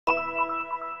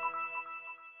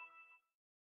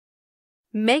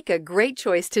Make a great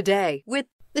choice today with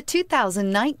the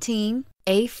 2019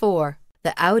 A4.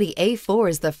 The Audi A4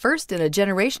 is the first in a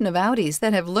generation of Audis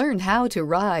that have learned how to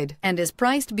ride and is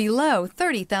priced below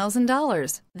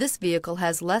 $30,000. This vehicle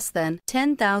has less than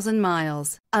 10,000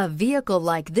 miles. A vehicle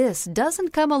like this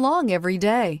doesn't come along every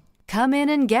day. Come in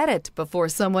and get it before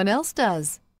someone else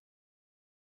does.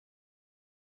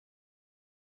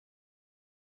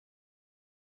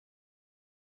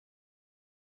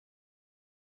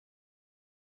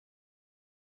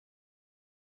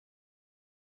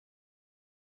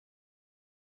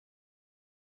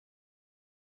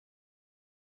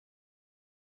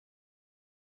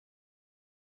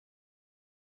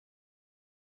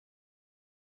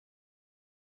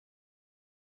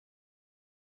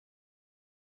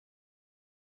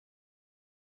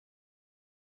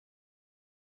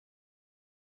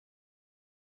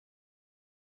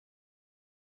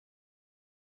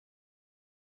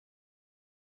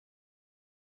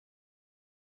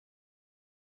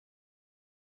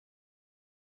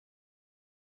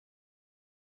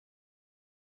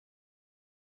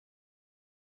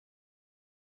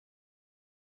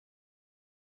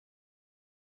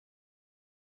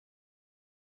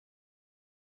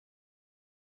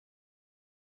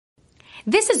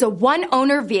 This is a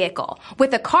one-owner vehicle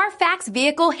with a Carfax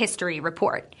Vehicle History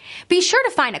Report. Be sure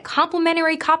to find a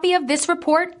complimentary copy of this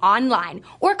report online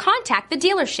or contact the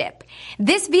dealership.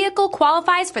 This vehicle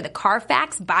qualifies for the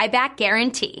Carfax Buyback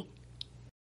Guarantee.